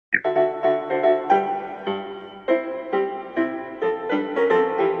Hilarious.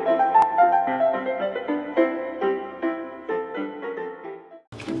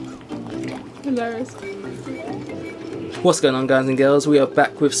 What's going on, guys and girls? We are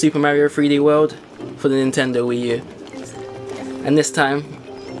back with Super Mario 3D World for the Nintendo Wii U. And this time,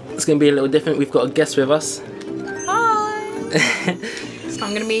 it's going to be a little different. We've got a guest with us. Hi! So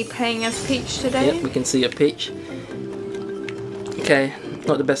I'm going to be playing as Peach today. Yep, we can see a Peach. Okay,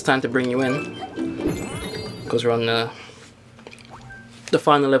 not the best time to bring you in, because we're on the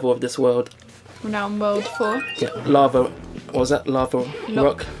final level of this world. We're now on World 4. Yeah, Lava, what was that? Lava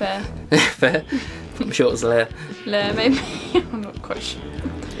Rock? Fair. Fair? I'm sure it was Lair. Lair, maybe? I'm not quite sure.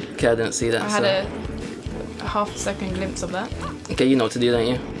 Okay, I didn't see that. I had a half a second glimpse of that. Okay, you know what to do, don't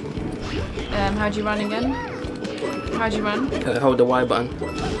you? How do you run again? How do you run? Hold the Y button.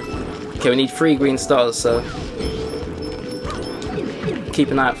 Okay, we need 3 green stars, so keep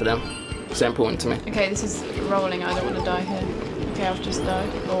an eye out for them. It's important to me. Okay, this is rolling. I don't want to die here. Okay, I've just died.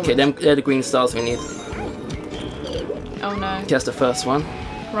 Okay, they're the green stars we need. Oh no. Okay, that's the first one.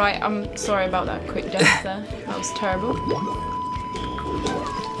 Right, I'm sorry about that quick death there. That was terrible.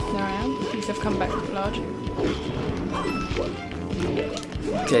 There I am. At least I've come back large.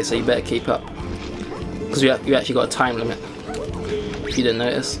 Okay, so you better keep up. Because you actually got a time limit. If you didn't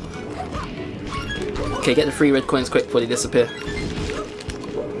notice. Okay, get the 3 red coins quick before they disappear.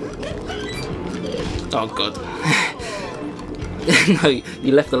 Oh god. No,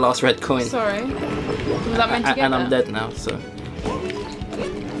 you left the last red coin. Sorry. Was that meant to get And I'm dead now, so.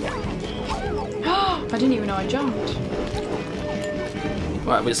 I didn't even know I jumped.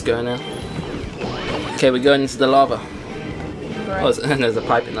 Right, we're just going now. Okay, we're going into the lava. Great. Oh, and there's a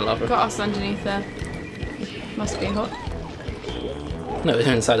pipe in the lava. Got us underneath there. Must be hot. No,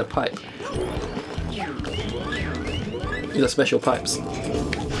 we're inside a pipe. These are special pipes.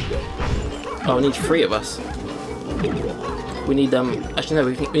 Oh, we need 3 of us. We need actually no,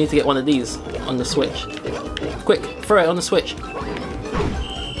 we need to get one of these on the switch. Quick, throw it on the switch.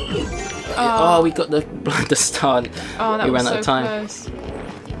 Oh, we got the star. Oh, that we was ran out of time. Close.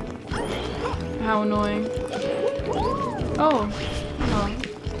 How annoying. Oh.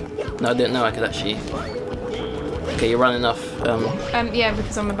 No, I didn't know I could actually. Okay, you're running off. Yeah,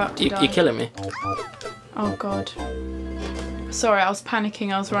 because I'm about to die. You're killing me. Oh god. Sorry, I was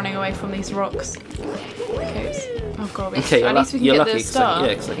panicking. I was running away from these rocks. Okay. Oh god. Okay, at least we can get the star.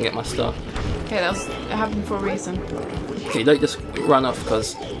 because I can get my star. Okay, it happened for a reason. Okay, don't just run off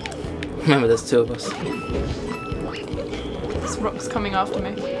because remember there's 2 of us. This rock's coming after me.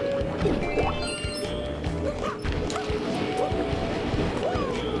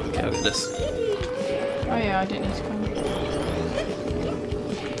 Okay, I'll get this. Oh yeah, I didn't need to come.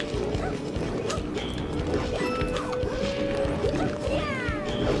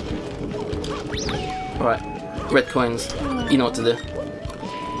 Alright, red coins. You know what to do.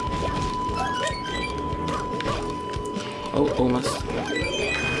 Oh, almost.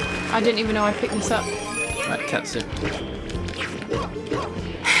 I didn't even know I picked this up. Right, Katsu.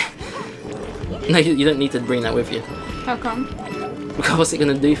 No, you don't need to bring that with you. How come? Because what's it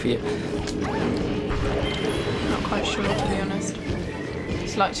going to do for you? Not quite sure, to be honest.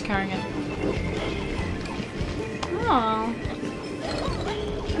 Just liked carrying it. Oh,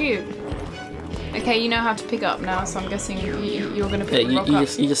 cute. Okay, you know how to pick up now, so I'm guessing you're going to pick the rock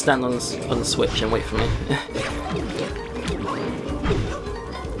up. You just stand on the switch and wait for me.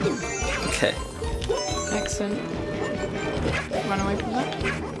 Okay. Excellent. Run away from that.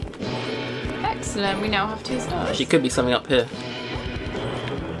 Excellent, we now have 2 stars. Actually, could be something up here.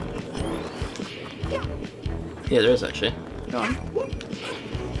 Yeah, there is actually. Go on.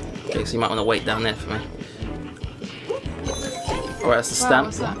 Okay, so you might want to wait down there for me. Alright, that's the Wow, stamp.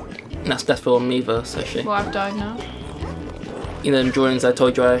 what's that? That's for Miiverse, actually. Well, I've died now. You know them drawings I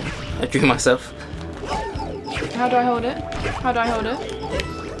told you I drew myself? How do I hold it? How do I hold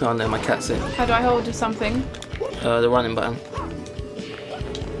it? Oh no, my cat's in. How do I hold something? The running button.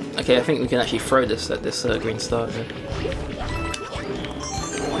 Okay, I think we can actually throw this at this green star here.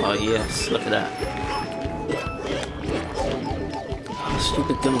 Oh yes, look at that. Oh,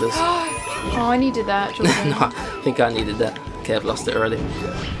 stupid Goombas. Oh, I needed that, Jordan. No, I think I needed that. Okay, I've lost it already.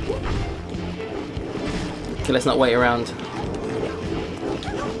 Okay, let's not wait around.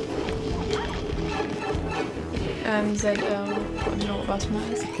 ZL, I don't know what button that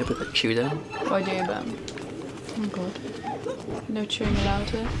is. Okay, put the chew down. Oh, I do, but oh god. No chewing allowed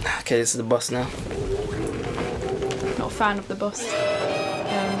here. Okay, this is the boss now. Not a fan of the boss.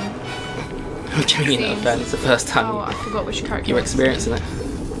 What do you mean not a fan? It's the first time I forgot which character you're experiencing it.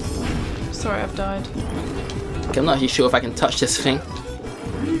 Sorry, I've died. Okay, I'm not actually sure if I can touch this thing.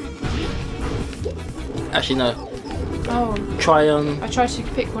 Actually, no. Oh. Try on I tried to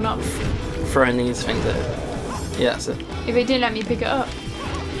pick one up. throwing these things at it. Yeah, that's it. If it didn't let me pick it up.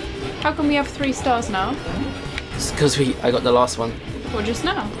 How come we have 3 stars now? It's because I got the last one. Well, just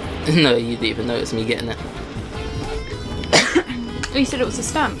now. No, you didn't even notice me getting it. Oh, you said it was a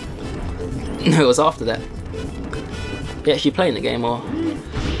stamp. No, it was after that. You actually playing the game, or?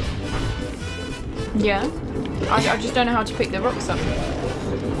 Yeah. I just don't know how to pick the rocks up.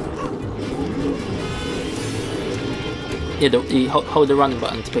 Yeah, you hold the run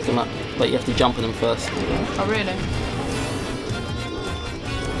button to pick them up, but you have to jump on them first. Oh, really?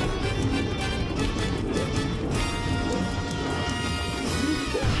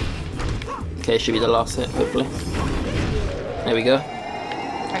 Okay, should be the last hit, hopefully. There we go.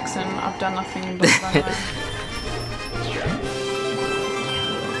 Excellent. I've done nothing but run around.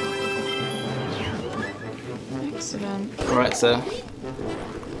 Excellent. Alright, so.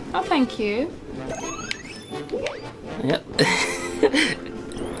 Oh, thank you. Yep.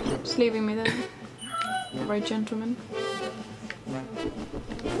 Just leaving me there. Very gentleman.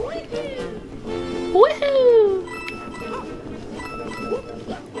 Woohoo!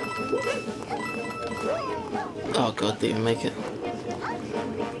 Oh god, didn't even make it.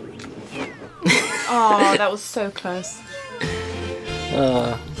 Oh, that was so close.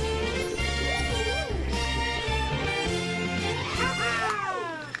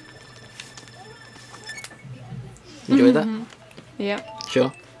 Enjoy that? Yep,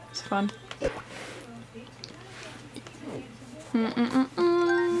 Sure. it's fun.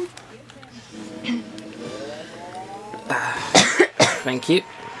 Thank you.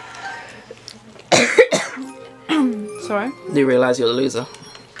 Sorry? Do you realise you're the loser?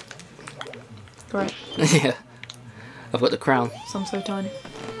 Great. Yeah. I've got the crown. So I'm so tiny.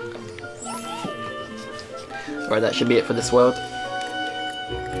 Right, that should be it for this world.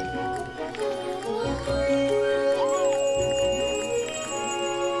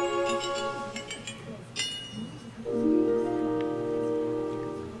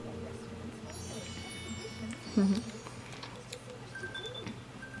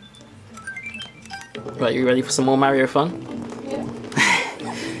 Right, you ready for some more Mario fun? Yeah.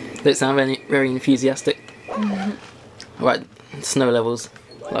 Don't sound very enthusiastic. Right, snow levels.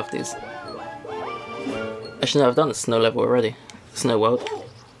 Love these. Actually, no, I've done the snow level already. Snow world.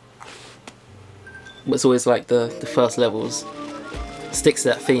 But it's always like the first levels sticks to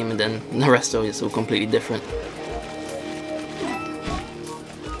that theme, and then the rest are just all completely different.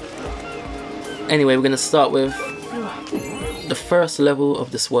 Anyway, we're going to start with the first level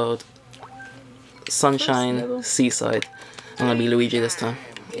of this world. Sunshine, Seaside. I'm going to be Luigi this time.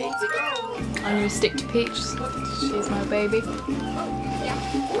 I'm going to stick to Peach. She's my baby.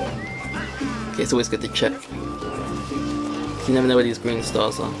 Okay, it's always good to check. You never know where these green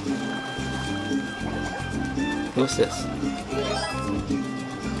stars are. What's this?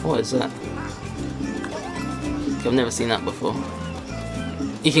 What is that? Okay, I've never seen that before.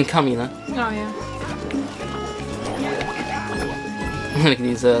 You can come, you know. Oh, yeah. Look at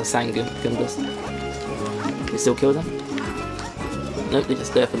these sand goombas. You still kill them? Nope, they're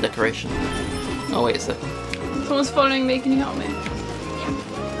just there for decoration. Oh, wait a second. Someone's following me, can you help me?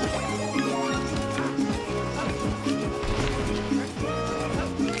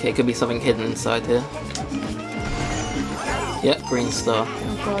 Okay, it could be something hidden inside here. Yep, green star.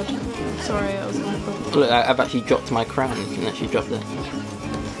 Oh god. Sorry, that was my fault. Look, I've actually dropped my crown. You can actually drop it.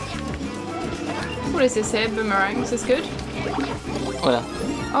 What is this here? Boomerang. Is this good? Oh yeah.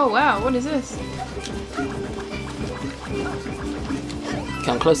 Oh wow, what is this?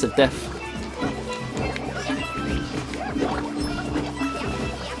 Okay, I'm close to death.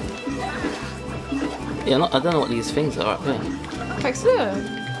 Yeah, I don't know what these things are up there.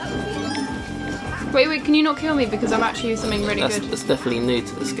 Excellent. Wait, can you not kill me because I'm actually something really good? That's definitely new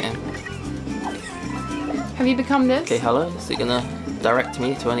to this game. Have you become this? Okay, hello. Is it gonna direct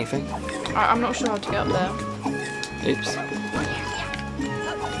me to anything? I'm not sure how to get up there. Oops.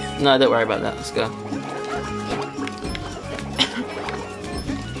 No, don't worry about that. Let's go.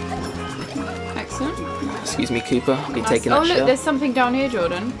 Excellent. Excuse me, Cooper. I'll be Nice. taking Oh that look, shell. there's something down here,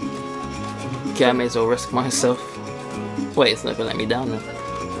 Jordan. Okay, I may as well risk myself. Wait, it's not gonna let me down then.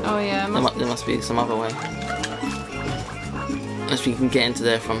 Oh yeah. There must be some other way. Unless we can get into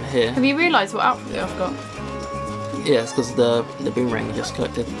there from here. Have you realised what outfit I've got? Yeah, it's because the boomerang you just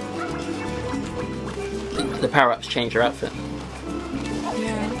collected. The power-ups change your outfit.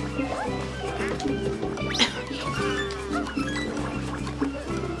 Yeah.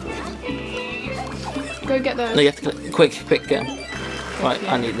 Go get those. No, you have to collect. Quick, get 'em. Right,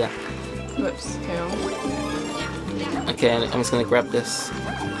 Yeah. I need that. Whoops. Okay. Okay, I'm just gonna grab this.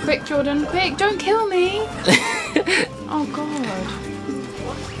 Quick, Jordan, quick, don't kill me! Oh god.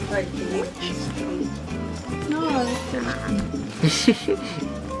 No.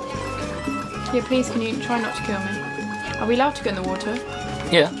 Yeah, please, can you try not to kill me? Are we allowed to go in the water?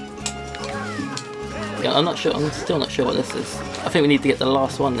 Yeah. Yeah, I'm not sure. I'm still not sure what this is. I think we need to get the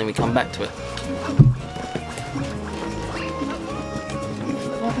last one, then we come back to it.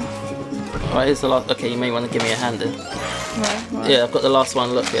 Alright, here's the last. Okay, you may want to give me a hand then. Right. Yeah, I've got the last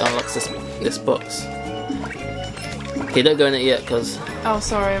one. Look, it unlocks this box. Okay, don't go in it yet, cause. Oh,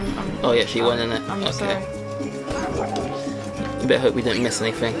 sorry. Oh yeah, she went in it. I'm okay. sorry. You better hope we don't miss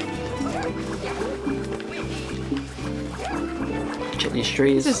anything. Check these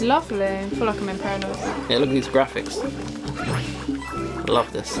trees. This is lovely. I feel like I'm in paradise. Yeah, look at these graphics. I love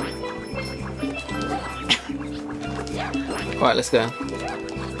this. Alright, let's go.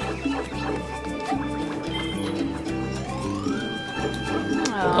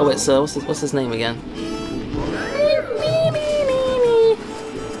 Oh wait, so what's his name again?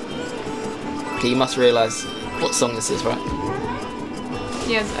 Okay, you must realise what song this is, right?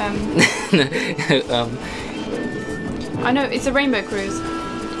 Yes, I know, it's a Rainbow Cruise.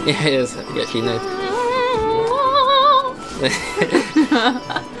 Yeah, it is. You actually know.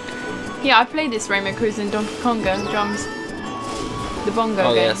 Yeah, I played this Rainbow Cruise in Donkey Konga drums. The bongo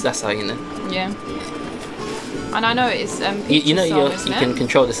Oh game. yeah, that's how you know. Yeah. And I know it's you know song, isn't you it? can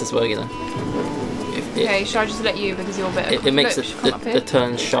control this as well, you know. Okay, should I just let you because you're better? It makes the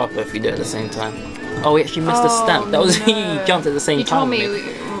turns sharper if you do it at the same time. Oh, we actually missed the stamp. That was no. he jumped at the same time. You told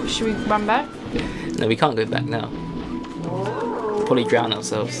me, should we run back? No, we can't go back now. Probably drown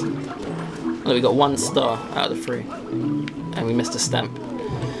ourselves. Look, we got 1 star out of the 3. And we missed a stamp.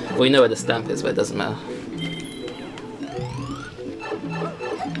 Well, we know where the stamp is, but it doesn't matter.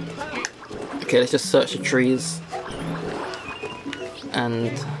 Okay, let's just search the trees.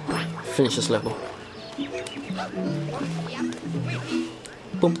 And finish this level.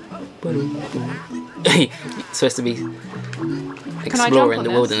 Boom, boom, boom. It's supposed to be exploring the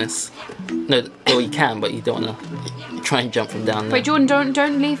wilderness. No, well you can, but you don't want to try and jump from down there. Wait, Jordan,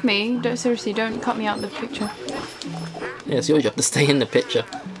 don't leave me. Seriously, don't cut me out of the picture. Yeah, it's your job to stay in the picture.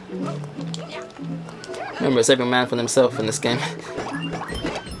 Remember, it's every man for themselves in this game.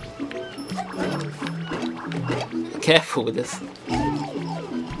 Careful with this.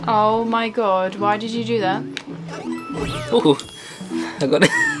 Oh my god, why did you do that? Ooh, I got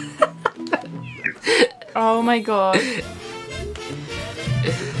it. Oh my god.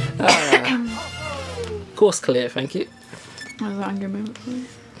 Course clear, thank you. That was an angry moment for me.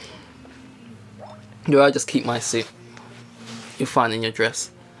 Do I just keep my suit? You're fine in your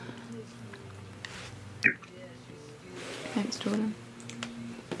dress. Thanks, Jordan.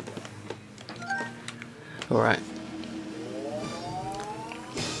 Alright.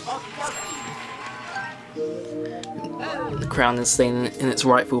 The crown is staying in its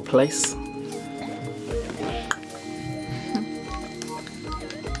rightful place.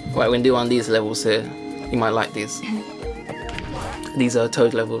 Right, we're gonna do one of these levels here. You might like these. These are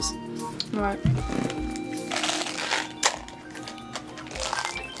Toad levels. Right.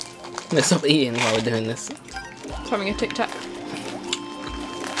 Let's stop eating while we're doing this. Just having a tic tac.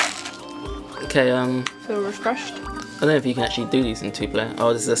 Okay, Feel refreshed. I don't know if you can actually do these in 2-player.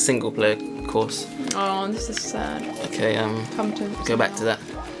 Oh, this is a single player course. Oh, this is sad. Okay, Come to go back to that.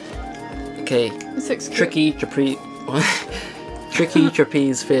 Okay, This looks cute. tricky trapeze. Tricky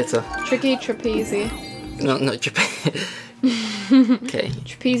trapeze theatre. Tricky trapeze. No, trapeze. Okay.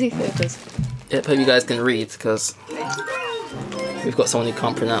 Trapeze theatres. Yep, hope you guys can read because we've got someone who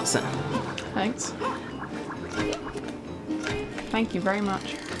can't pronounce it. Thanks. Thank you very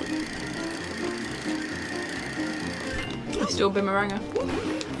much. You're still Bimaranger.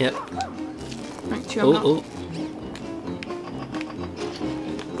 Yep. Thanks you. I'm not. Oh.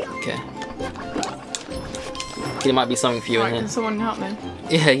 Okay. There might be something for you Right, in can here. someone help me?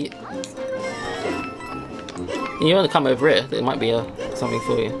 Yeah. You want to come over here? There might be something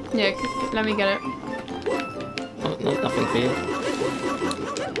for you. Yeah, let me get it. Oh, no, nothing for you.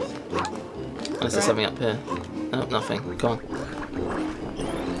 Unless there's something up here. No, nothing. Come on.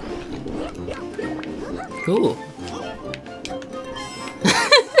 Cool.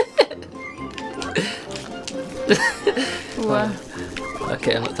 Ooh,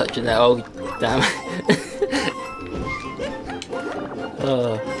 Okay, I'm not touching that. Oh, damn.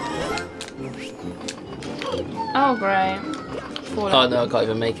 oh, great. Oh no, I can't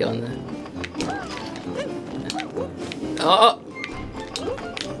even make it on there. Oh!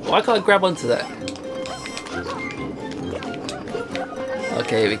 Why can't I grab onto that?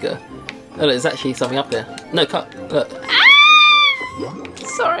 Okay, here we go. Oh, look, there's actually something up there. No, cut. Look.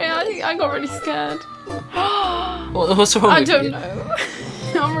 Sorry. I got really scared. What's wrong I with don't you? know.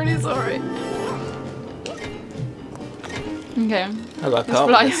 I'm really sorry. Okay. How do I Let's cut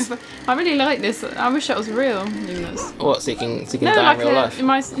fly this? over. I really like this. I wish that was real. Lumos. What, so you can No, die like in real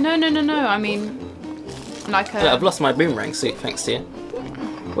life? no. I mean, like a. Yeah, I've lost my boomerang suit thanks to you.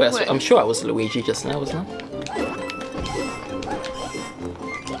 Wait, Wait. I'm sure I was Luigi just now, wasn't I?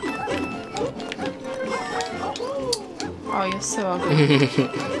 Oh, you're so ugly.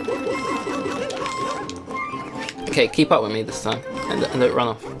 Okay, keep up with me this time, and don't run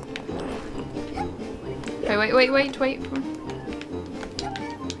off. Wait.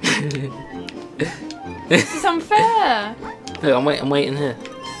 This is unfair. No, I'm waiting here.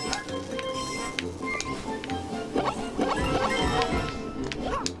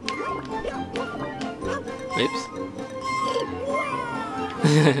 Oops.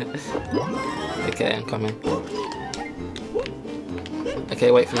 Okay, I'm coming.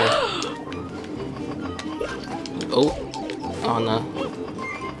 Okay, wait for me. Oh no.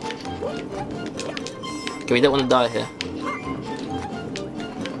 Okay, we don't want to die here.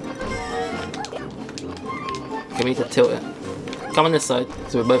 Okay, we need to tilt it. Come on this side,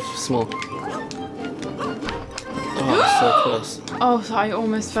 so we're both small. Oh, so close. Oh, I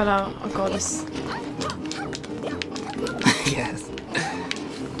almost fell out. Oh god, this. Yes.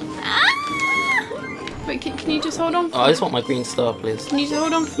 Wait, can you just hold on? For Oh, I just want my green star, please. Can you just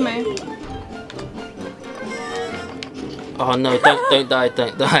hold on for me? Oh no, don't die,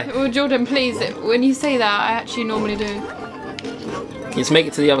 don't die. Well, Jordan, please. When you say that, I actually normally do. Can you just make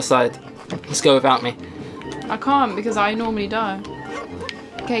it to the other side? Just go without me. I can't because I normally die.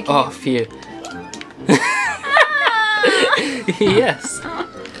 Okay. Oh, phew. Yes.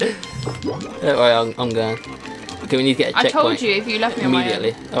 Don't worry, I'm going. Okay, we need to get a I checkpoint. told you if you left me on my own.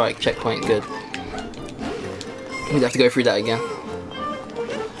 Immediately. Alright, checkpoint, good. We'd have to go through that again.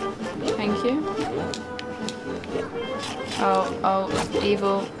 Thank you. Oh,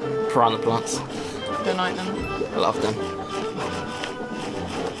 evil. Piranha plants. Don't like them. I love them.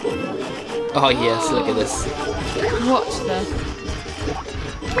 Oh yes, look at this. What the?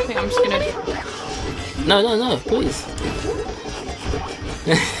 I think I'm just gonna. No, please.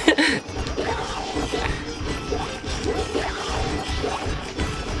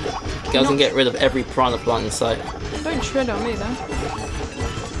 Girls can get rid of every piranha plant inside. Don't tread on me though.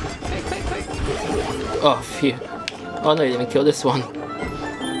 Quick. Oh, phew. Oh no, you didn't even kill this one.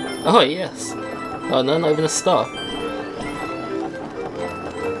 Oh yes. Oh no, not even a star.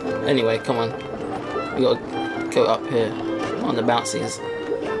 Anyway, come on. We gotta go up here on the bouncies.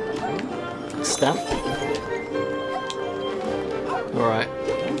 Stamp. Alright.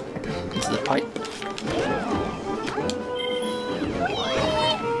 Into the pipe.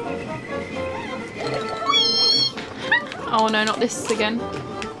 Oh no, not this again.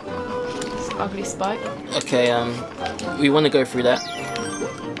 This ugly spike. Okay, we want to go through that.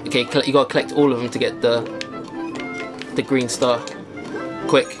 Okay, you gotta collect all of them to get the green star.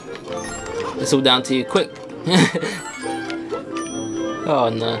 Quick. It's all down to you. Quick. Oh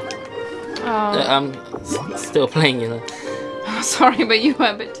no. Oh. I'm still playing, you know. Sorry, but you were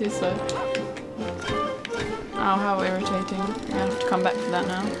a bit too slow. Oh, how irritating. I have to come back for that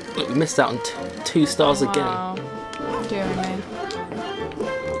now. Look, we missed out on 2 stars again. Wow. Dear me.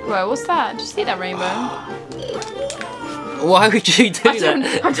 Whoa, what's that? Did you see that rainbow? Why would you do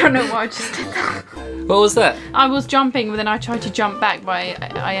that? I don't know why I just did that. What was that? I was jumping, but then I tried to jump back, but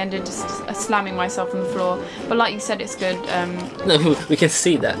I ended just slamming myself on the floor. But like you said, it's good. No, we can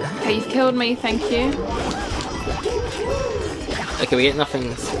see that. Okay, you've killed me, thank you. Okay, we get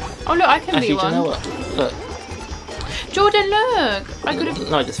nothing. Oh look, I can Actually, be do one. you know what? Look. Jordan, look! I could have.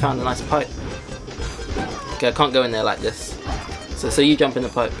 No, I just found a nice pipe. Okay, I can't go in there like this. So you jump in the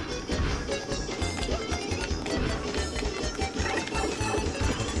pipe.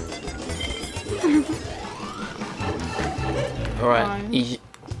 Alright, you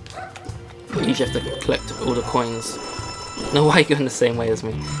usually have to collect all the coins. No, why are you going the same way as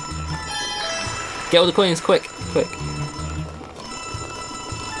me? Get all the coins, quick!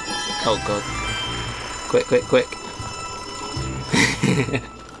 Oh god. Quick.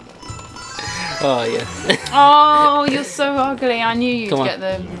 Oh yes. Oh, you're so ugly. I knew you'd Come on. get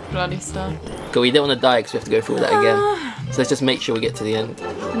the bloody stuff. Okay, we don't want to die because we have to go through that again. So let's just make sure we get to the end.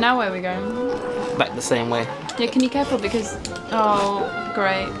 Now where are we going? Back the same way. Yeah, can you careful because... Oh,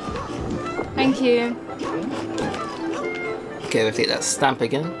 great. Thank you. Okay, we have to get that stamp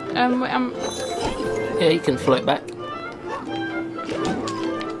again. Wait, Yeah, you can float back.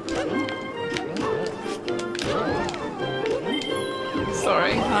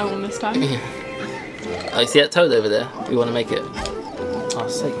 sorry, I won this time. Oh, you see that toad over there? We want to make it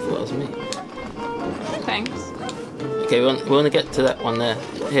us. sake, I thought it was me. Thanks. Okay, we want to get to that one there.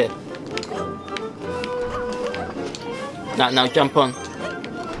 Here. Now jump on.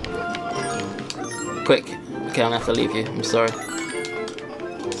 Quick. Okay, I'm gonna have to leave you. I'm sorry.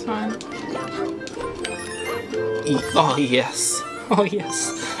 It's fine. Oh yes. Oh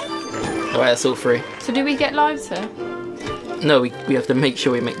yes. Alright, that's all three. So do we get lives here? No, we have to make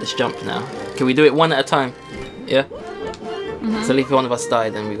sure we make this jump now. Can we do it one at a time? Yeah? So if one of us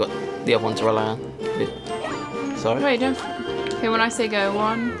died, then we got the other one to rely on. Yeah. Sorry? Wait, don't... Okay, when I say go,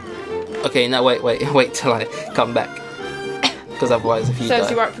 1... Okay, now wait till I come back. Because otherwise if you So die...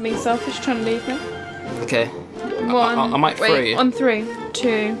 is you right for being selfish, trying to leave me? Okay. 1... I might throw you. On 3,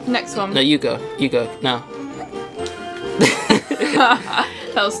 2, next one. No, you go, now.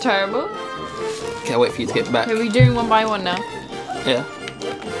 That was terrible. Okay, I'll wait for you to get back. Okay, we're doing one by one now. Yeah.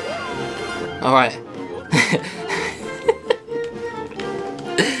 Alright.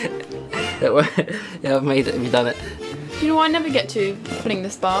 Yeah, I've made it. Have you done it? You know what? I never get to fling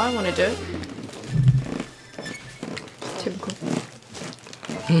this bar. I want to do it. Typical.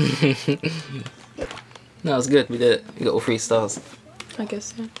 No, it was good. We did it. We got all 3 stars. I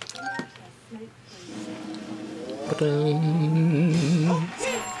guess, yeah.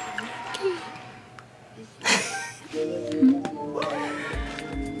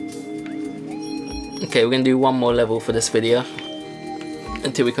 Okay, we're gonna do one more level for this video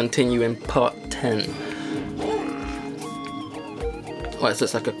until we continue in part 10. Right, so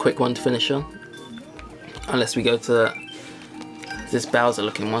it's like a quick one to finish on. Unless we go to this Bowser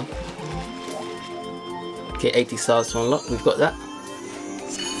looking one. Okay, 80 stars to unlock. We've got that.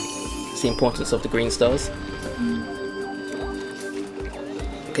 It's the importance of the green stars.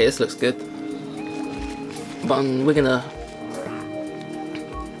 Okay, this looks good. But we're gonna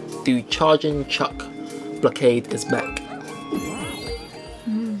do Chargin, Chuck, Blockade is back.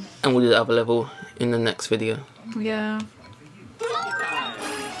 And we'll do the other level in the next video. Yeah.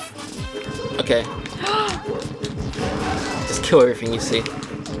 Okay. Just kill everything you see.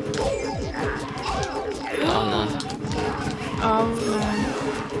 Oh no. Oh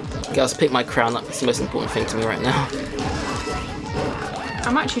no. Okay, let's pick my crown up. It's the most important thing to me right now.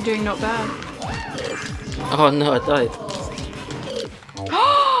 I'm actually doing not bad. Oh no, I died.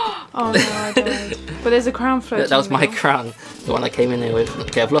 Oh no, I died. But there's a crown floating. That was my now. crown. The one I came in here with.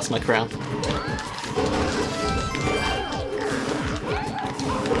 Okay, I've lost my crown.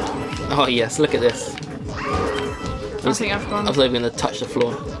 Oh yes, look at this. I think I've gone. I was not even going to touch the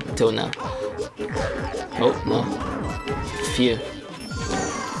floor until now. Oh no. Phew.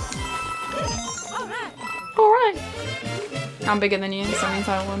 Alright. I'm bigger than you, so that means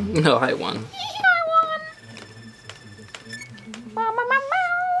I won. No, I won.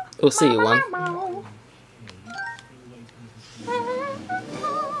 We'll see you won.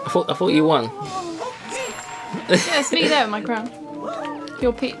 I thought you won. Yeah, it's me there with my crown.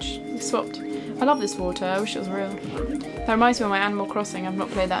 You're Peach. We swapped. I love this water. I wish it was real. That reminds me of my Animal Crossing. I've not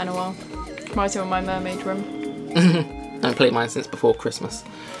played that in a while. Reminds me of my mermaid room. I haven't played mine since before Christmas.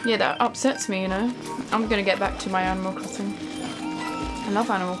 Yeah, that upsets me, you know. I'm gonna get back to my Animal Crossing. I love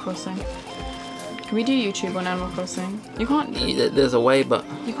Animal Crossing. Can we do YouTube on Animal Crossing? You can't. There's a way, but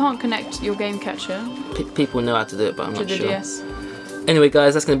You can't connect your game catcher people know how to do it, but I'm to not the sure. DS. Anyway,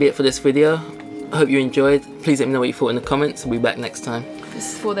 guys, that's going to be it for this video. I hope you enjoyed. Please let me know what you thought in the comments. We'll be back next time.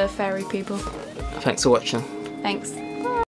 This is for the fairy people. Thanks for watching. Thanks.